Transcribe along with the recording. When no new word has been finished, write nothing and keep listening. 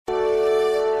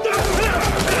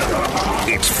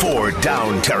It's 4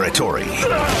 Down Territory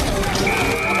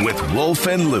with Wolf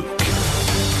and Luke.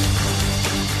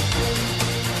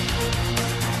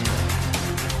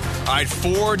 All right,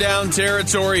 4 Down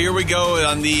Territory. Here we go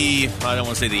on the, I don't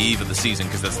want to say the eve of the season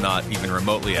because that's not even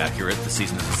remotely accurate. The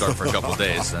season doesn't start for a couple of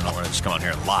days. I don't want to just come on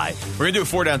here and lie. We're going to do a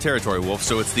 4 Down Territory, Wolf.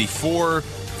 So it's the four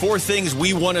things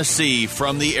we want to see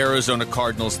from the Arizona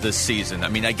Cardinals this season. I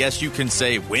mean, I guess you can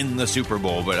say win the Super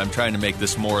Bowl, but I'm trying to make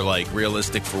this more like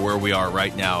realistic for where we are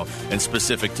right now and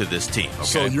specific to this team. Okay?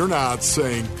 So you're not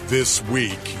saying this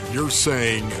week. You're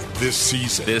saying this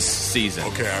season. This season.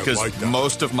 Okay, I because like that.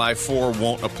 most of my 4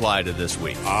 won't apply to this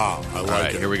week. I like All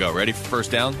right, it. here we go. Ready for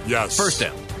first down? Yes. First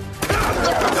down.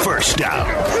 First down.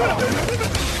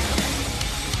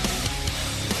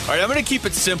 All right, I'm going to keep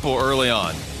it simple early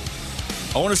on.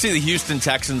 I want to see the Houston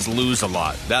Texans lose a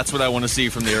lot. That's what I want to see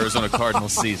from the Arizona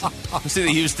Cardinals season. I want to see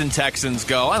the Houston Texans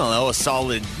go, I don't know, a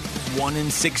solid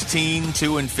 1-16,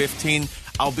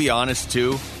 2-15. I'll be honest,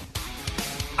 too.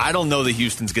 I don't know that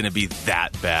Houston's going to be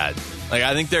that bad. Like,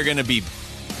 I think they're going to be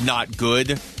not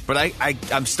good, but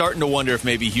I'm starting to wonder if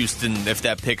maybe Houston, if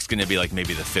that pick's going to be like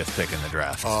maybe the 5th pick in the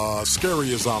draft.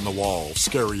 Scary is on the wall.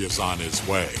 Scary is on his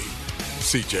way.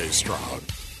 C.J. Stroud.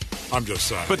 I'm just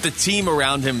saying. But the team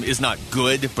around him is not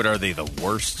good, but are they the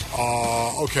worst?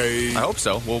 Okay. I hope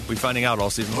so. We'll be finding out all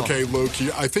season long. Okay, Luke,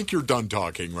 I think you're done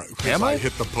talking. Right? Am I? I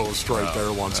hit the post right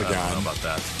there once again. I don't know about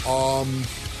that.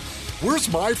 Where's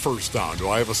my first down? Do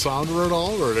I have a sounder at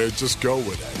all, or did I just go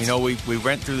with it? You know, we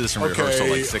went through this in rehearsal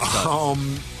like 6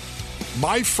 times.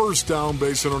 My first down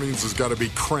base earnings has got to be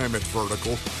cram it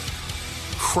vertical.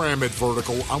 Cram it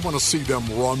vertical. I want to see them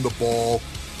run the ball,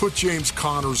 put James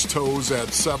Conner's toes at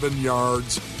 7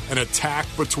 yards, and attack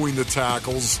between the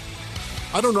tackles.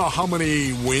 I don't know how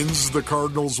many wins the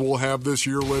Cardinals will have this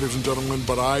year, ladies and gentlemen,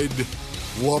 but I'd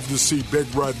love to see Big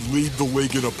Red lead the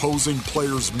league in opposing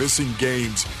players missing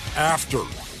games after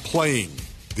playing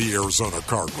the Arizona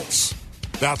Cardinals.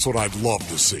 That's what I'd love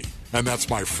to see, and that's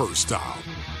my first down.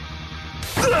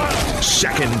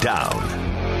 Second down.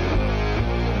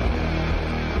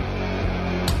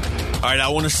 All right, I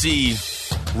want to see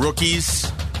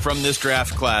rookies from this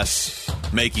draft class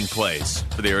making plays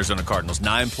for the Arizona Cardinals.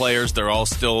 9 players. They're all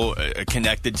still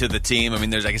connected to the team. I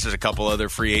mean, I guess there's a couple other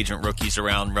free agent rookies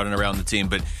running around the team,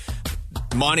 but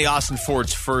Monty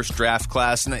Ossenfort's first draft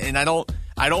class, and I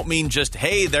don't mean just,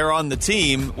 hey, they're on the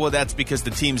team. Well, that's because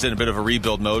the team's in a bit of a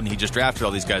rebuild mode, and he just drafted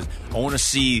all these guys. I want to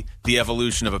see the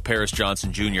evolution of a Paris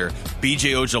Johnson Jr.,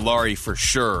 B.J. Ojulari for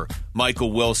sure,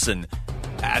 Michael Wilson.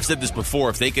 I've said this before,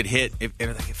 if they could hit, if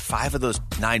 5 of those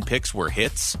 9 picks were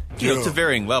hits, you know, to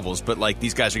varying levels, but like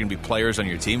these guys are going to be players on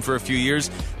your team for a few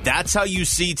years, that's how you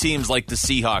see teams like the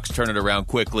Seahawks turn it around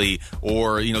quickly,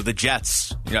 or, you know, the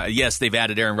Jets. You know, yes, they've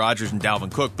added Aaron Rodgers and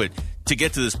Dalvin Cook, but to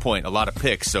get to this point, a lot of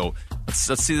picks, so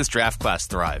let's see this draft class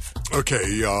thrive.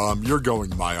 Okay, you're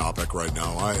going myopic right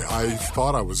now. I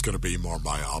thought I was going to be more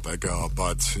myopic,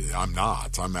 but I'm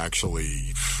not. I'm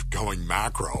actually going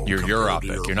macro. You're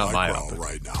europic. You're not myopic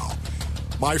right now.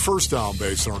 My first down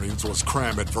base earnings was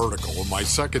cram it vertical, and my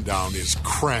second down is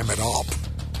cram it up.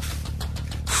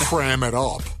 Cram it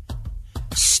up.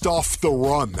 Stuff the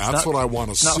run. That's what I want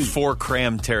to see. Not 4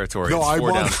 cram territory. No, it's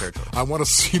 4 down territory. I want to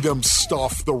see them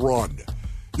stuff the run.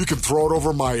 You can throw it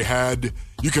over my head.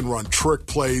 You can run trick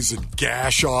plays and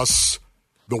gash us.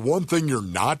 The one thing you're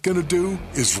not going to do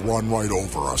is run right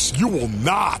over us. You will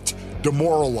not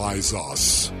demoralize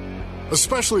us,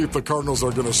 especially if the Cardinals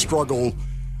are going to struggle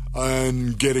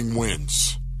in getting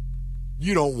wins.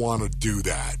 You don't want to do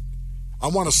that. I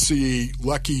want to see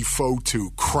Leki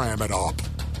Fotu cram it up.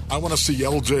 I want to see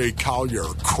L.J. Collier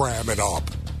cram it up.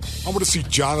 I want to see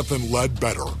Jonathan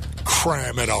Ledbetter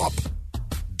cram it up.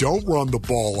 Don't run the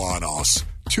ball on us.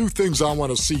 2 things I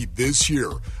want to see this year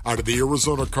out of the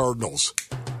Arizona Cardinals.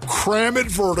 Cram it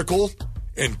vertical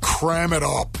and cram it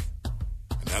up.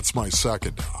 And that's my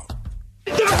second down.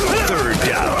 Third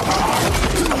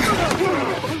down.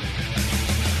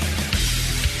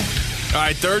 All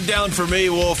right, third down for me,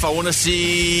 Wolf. I want to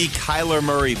see Kyler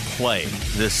Murray play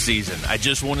this season. I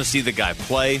just want to see the guy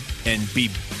play and be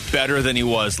better than he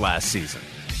was last season.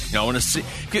 You know, I want to see.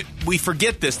 We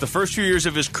forget this. The first few years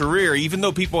of his career, even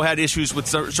though people had issues with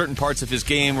certain parts of his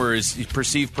game or his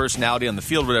perceived personality on the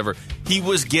field, whatever, he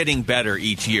was getting better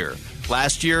each year.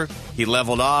 Last year, he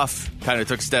leveled off, kind of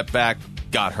took a step back,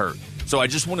 got hurt. So I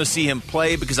just want to see him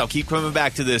play because I'll keep coming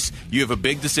back to this. You have a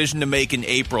big decision to make in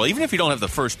April. Even if you don't have the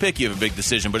first pick, you have a big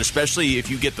decision. But especially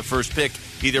if you get the first pick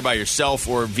either by yourself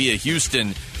or via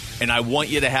Houston, and I want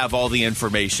you to have all the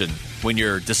information when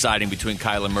you're deciding between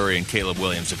Kyler Murray and Caleb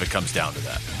Williams if it comes down to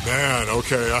that. Man,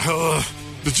 okay.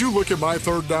 Did you look at my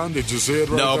third down? Did you see it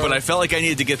right No, there? but I felt like I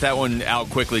needed to get that one out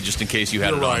quickly just in case you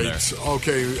had You're it right. on there.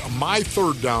 Okay, my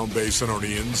third down,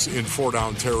 Basinonians, in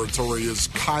 4-down territory is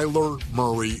Kyler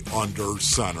Murray under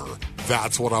center.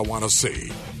 That's what I want to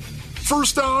see.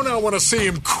 First down, I want to see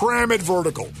him cram it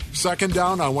vertical. Second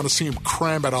down, I want to see him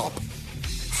cram it up.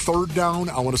 Third down,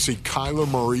 I want to see Kyler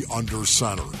Murray under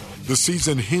center. The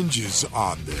season hinges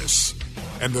on this,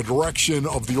 and the direction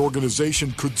of the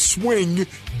organization could swing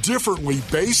differently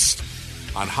based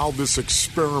on how this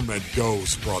experiment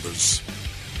goes, brothers.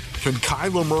 Can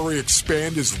Kyler Murray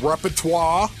expand his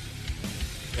repertoire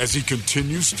as he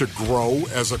continues to grow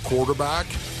as a quarterback?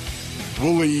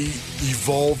 Will he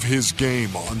evolve his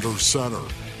game under center?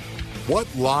 What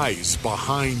lies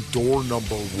behind door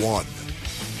number 1?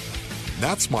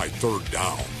 That's my third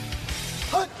down.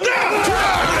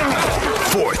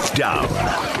 Fourth down.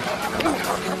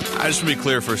 I just want to be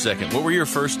clear for a second. What were your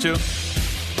first two?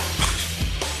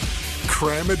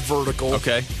 Cram it vertical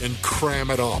and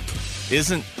cram it up.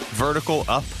 Isn't vertical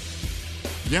up?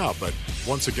 Yeah, but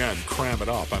once again, cram it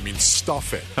up. I mean,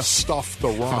 stuff it. Stuff the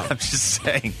run. I'm just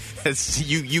saying,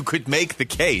 you could make the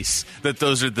case that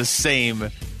those are the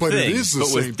same But thing, it is the but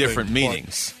same with different thing,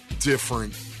 meanings.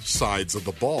 Different sides of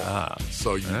the ball.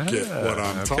 So you get what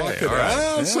I'm talking all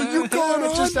about. right. So you got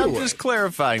on I'm just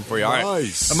clarifying for you. All right.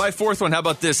 Nice. And my fourth one, how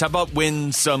about this? How about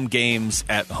win some games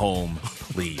at home,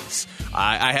 please?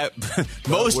 I have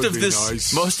most of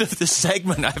this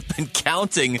segment I've been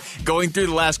counting, going through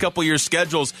the last couple of years'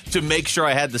 schedules to make sure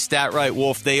I had the stat right.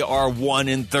 Wolf, they are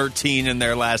 1-13 in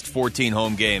their last 14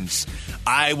 home games.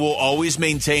 I will always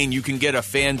maintain you can get a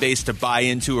fan base to buy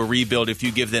into a rebuild if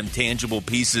you give them tangible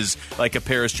pieces like a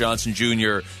Paris Johnson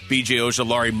Jr., B.J.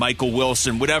 Ojulari, Michael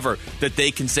Wilson, whatever, that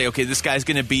they can say, okay, this guy's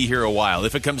going to be here a while.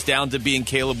 If it comes down to being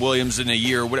Caleb Williams in a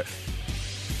year, whatever.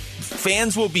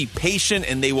 Fans will be patient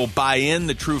and they will buy in,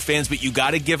 the true fans, but you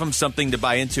got to give them something to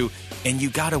buy into, and you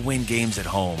got to win games at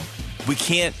home. We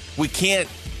can't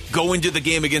go into the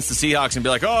game against the Seahawks and be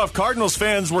like, oh, if Cardinals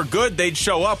fans were good, they'd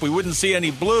show up. We wouldn't see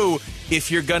any blue.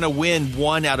 If you're going to win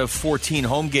 1 out of 14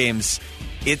 home games,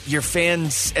 your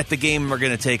fans at the game are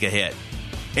going to take a hit.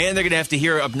 And they're going to have to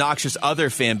hear obnoxious other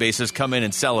fan bases come in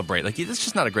and celebrate. Like, it's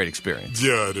just not a great experience.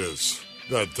 Yeah, it is.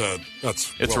 That's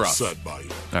it's well rough. said by you.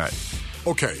 All right.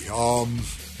 Okay,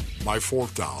 my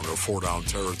fourth down or 4-down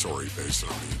territory based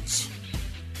on these.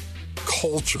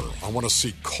 Culture. I want to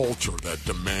see culture that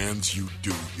demands you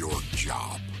do your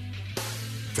job.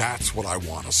 That's what I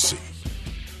want to see.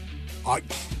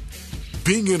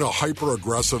 Being in a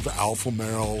hyper-aggressive alpha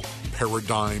male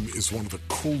paradigm is one of the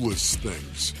coolest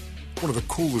things, one of the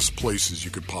coolest places you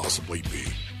could possibly be.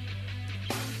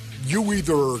 You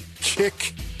either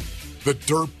kick the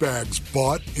dirtbag's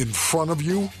butt in front of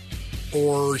you,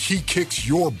 or he kicks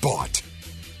your butt,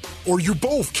 or you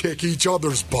both kick each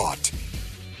other's butt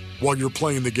while you're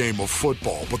playing the game of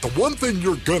football. But the one thing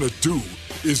you're going to do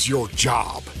is your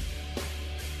job.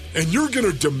 And you're going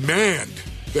to demand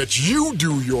that you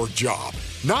do your job.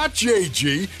 Not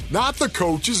JG, not the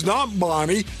coaches, not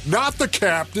Monty, not the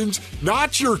captains,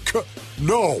 not your...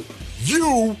 No,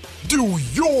 you do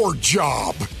your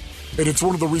job. And it's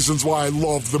one of the reasons why I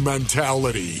love the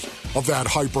mentality of that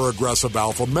hyper-aggressive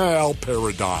alpha male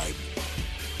paradigm.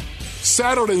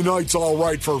 Saturday night's all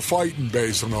right for fighting,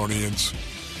 Basinonians.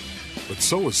 But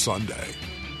so is Sunday.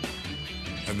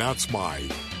 And that's my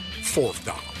fourth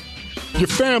down. Your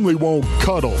family won't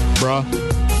cuddle, bruh.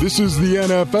 This is the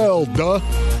NFL, duh.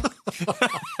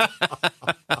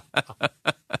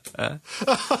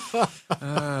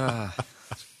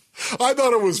 I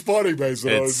thought it was funny,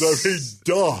 Basinonians. I mean,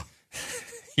 duh.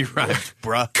 You're right,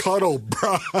 bruh. Cuddle,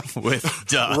 bruh. With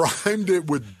duh. Rhymed it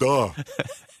with duh.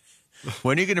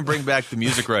 When are you going to bring back the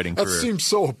music writing That career? seems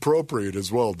so appropriate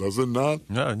as well, does it not?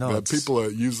 No. That people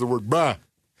that use the word bruh.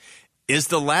 Is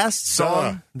the last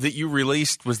song that you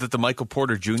released, was that the Michael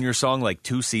Porter Jr. song like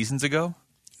 2 seasons ago?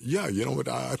 Yeah, you know what?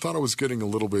 I thought I was getting a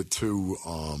little bit too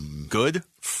good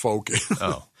focused.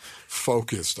 Oh.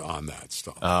 Focused on that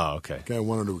stuff. Oh, okay. Okay, I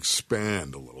wanted to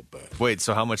expand a little bit. Wait,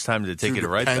 so how much time did it take you to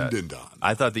write that? Dependent on.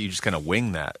 I thought that you just kind of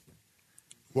wing that.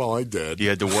 Well, I did. You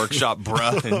had to workshop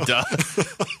bruh and duh.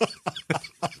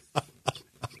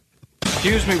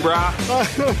 Excuse me,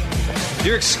 brah.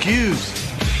 You're excused.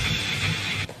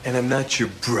 And I'm not your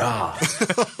bra.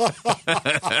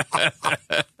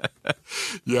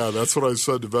 Yeah, that's what I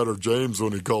said to Vetter James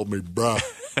when he called me bruh.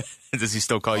 Does he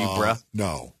still call you bruh?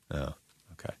 No. Oh,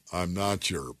 okay. I'm not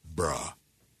your bruh.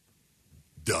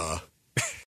 Duh.